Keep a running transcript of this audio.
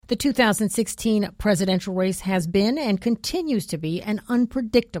The 2016 presidential race has been and continues to be an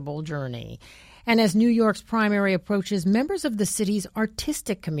unpredictable journey. And as New York's primary approaches, members of the city's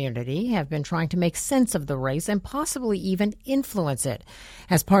artistic community have been trying to make sense of the race and possibly even influence it.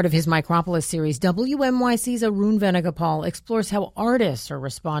 As part of his Micropolis series, WNYC's Arun Venugopal explores how artists are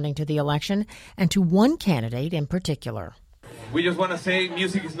responding to the election and to one candidate in particular. We just want to say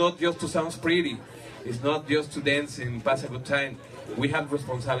music is not just to sound pretty. It's not just to dance and pass a good time. We have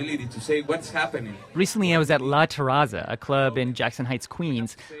responsibility to say what's happening. Recently, I was at La Terraza, a club in Jackson Heights,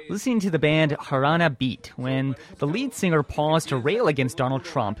 Queens, listening to the band Jarana Beat when the lead singer paused to rail against Donald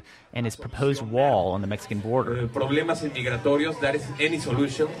Trump and his proposed wall on the Mexican border. Problemas inmigratorios, that is any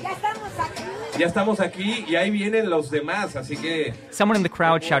solution. Ya estamos aquí y ahí vienen los demás, así que... Someone in the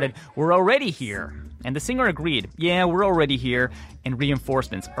crowd shouted, "We're already here." And the singer agreed, "Yeah, we're already here, and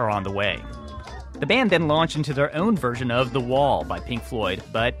reinforcements are on the way." The band then launched into their own version of The Wall by Pink Floyd,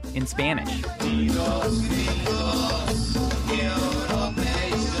 but in Spanish.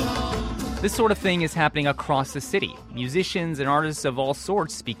 This sort of thing is happening across the city. Musicians and artists of all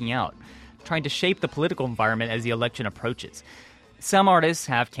sorts speaking out, trying to shape the political environment as the election approaches. Some artists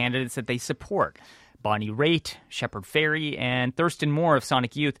have candidates that they support. Bonnie Raitt, Shepard Fairey, and Thurston Moore of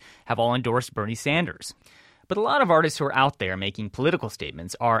Sonic Youth have all endorsed Bernie Sanders. But a lot of artists who are out there making political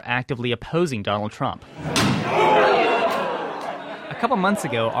statements are actively opposing Donald Trump. A couple months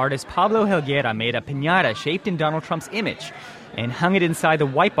ago, artist Pablo Helguera made a piñata shaped in Donald Trump's image and hung it inside the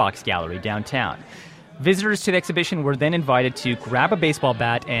White Box Gallery downtown. Visitors to the exhibition were then invited to grab a baseball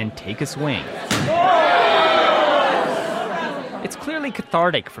bat and take a swing. It's clearly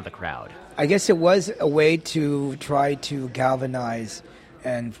cathartic for the crowd. I guess it was a way to try to galvanize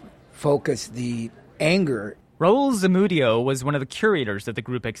and focus the anger. Raul Zamudio was one of the curators of the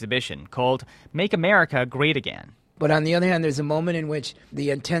group exhibition called Make America Great Again. But on the other hand, there's a moment in which the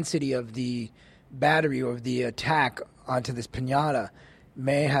intensity of the battery or the attack onto this piñata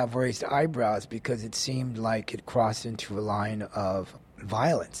may have raised eyebrows because it seemed like it crossed into a line of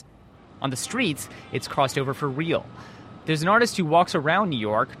violence. On the streets, it's crossed over for real. There's an artist who walks around New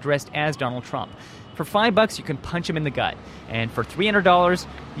York dressed as Donald Trump. For $5, you can punch him in the gut. And for $300,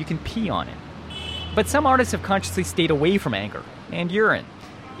 you can pee on him. But some artists have consciously stayed away from anger and urine.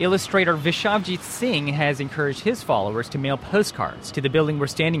 Illustrator Vishavjit Singh has encouraged his followers to mail postcards to the building we're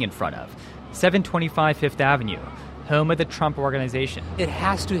standing in front of, 725 Fifth Avenue, home of the Trump Organization. It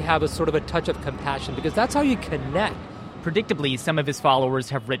has to have a sort of a touch of compassion because that's how you connect. Predictably, some of his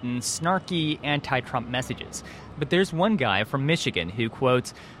followers have written snarky anti-Trump messages. But there's one guy from Michigan who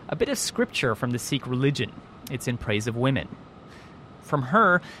quotes a bit of scripture from the Sikh religion. It's in praise of women. From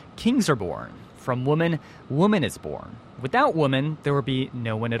her, kings are born. From woman, woman is born. Without woman, there would be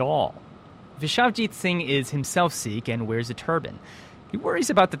no one at all. Vishavjit Singh is himself Sikh and wears a turban. He worries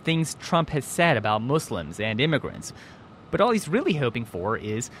about the things Trump has said about Muslims and immigrants. But all he's really hoping for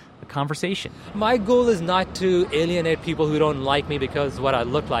is a conversation. My goal is not to alienate people who don't like me because of what I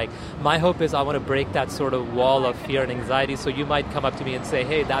look like. My hope is I want to break that sort of wall of fear and anxiety. So you might come up to me and say,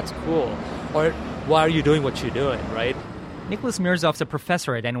 "Hey, that's cool." Or, "Why are you doing what you're doing?" Right? Nicholas Mirzov's a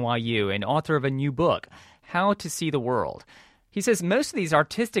professor at NYU and author of a new book, How to See the World. He says most of these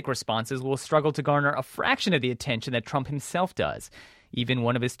artistic responses will struggle to garner a fraction of the attention that Trump himself does, even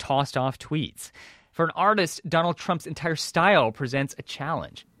one of his tossed-off tweets. For an artist, Donald Trump's entire style presents a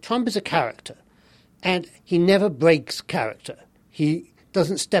challenge. Trump is a character, and he never breaks character. He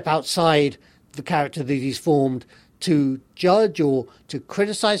doesn't step outside the character that he's formed to judge or to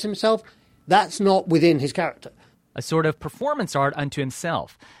criticize himself. That's not within his character. A sort of performance art unto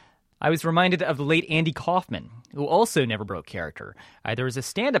himself. I was reminded of the late Andy Kaufman, who also never broke character, either as a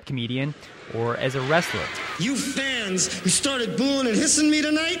stand-up comedian or as a wrestler. You fans who started booing and hissing me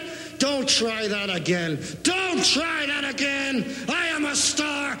tonight, don't try that again. Don't try that again. I am a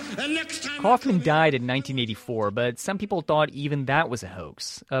star, and next time... Kaufman died in 1984, but some people thought even that was a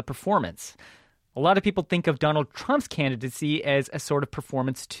hoax, a performance. A lot of people think of Donald Trump's candidacy as a sort of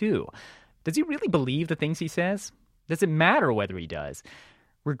performance, too. Does he really believe the things he says? Does it matter whether he does?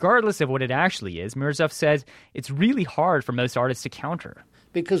 Regardless of what it actually is, Mirzov says it's really hard for most artists to counter.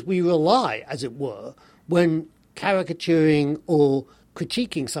 Because we rely, as it were, when caricaturing or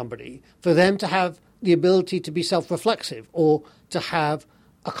critiquing somebody, for them to have the ability to be self-reflexive or to have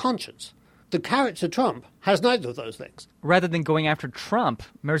a conscience. The character Trump has neither of those things. Rather than going after Trump,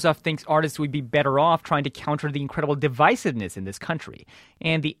 Mirzov thinks artists would be better off trying to counter the incredible divisiveness in this country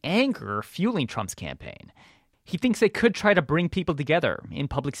and the anger fueling Trump's campaign. He thinks they could try to bring people together in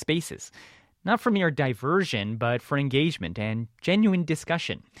public spaces, not for mere diversion, but for engagement and genuine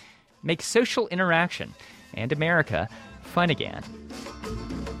discussion. Make social interaction and America fun again.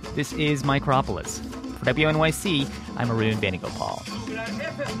 This is Micropolis. For WNYC, I'm Arun Venugopal.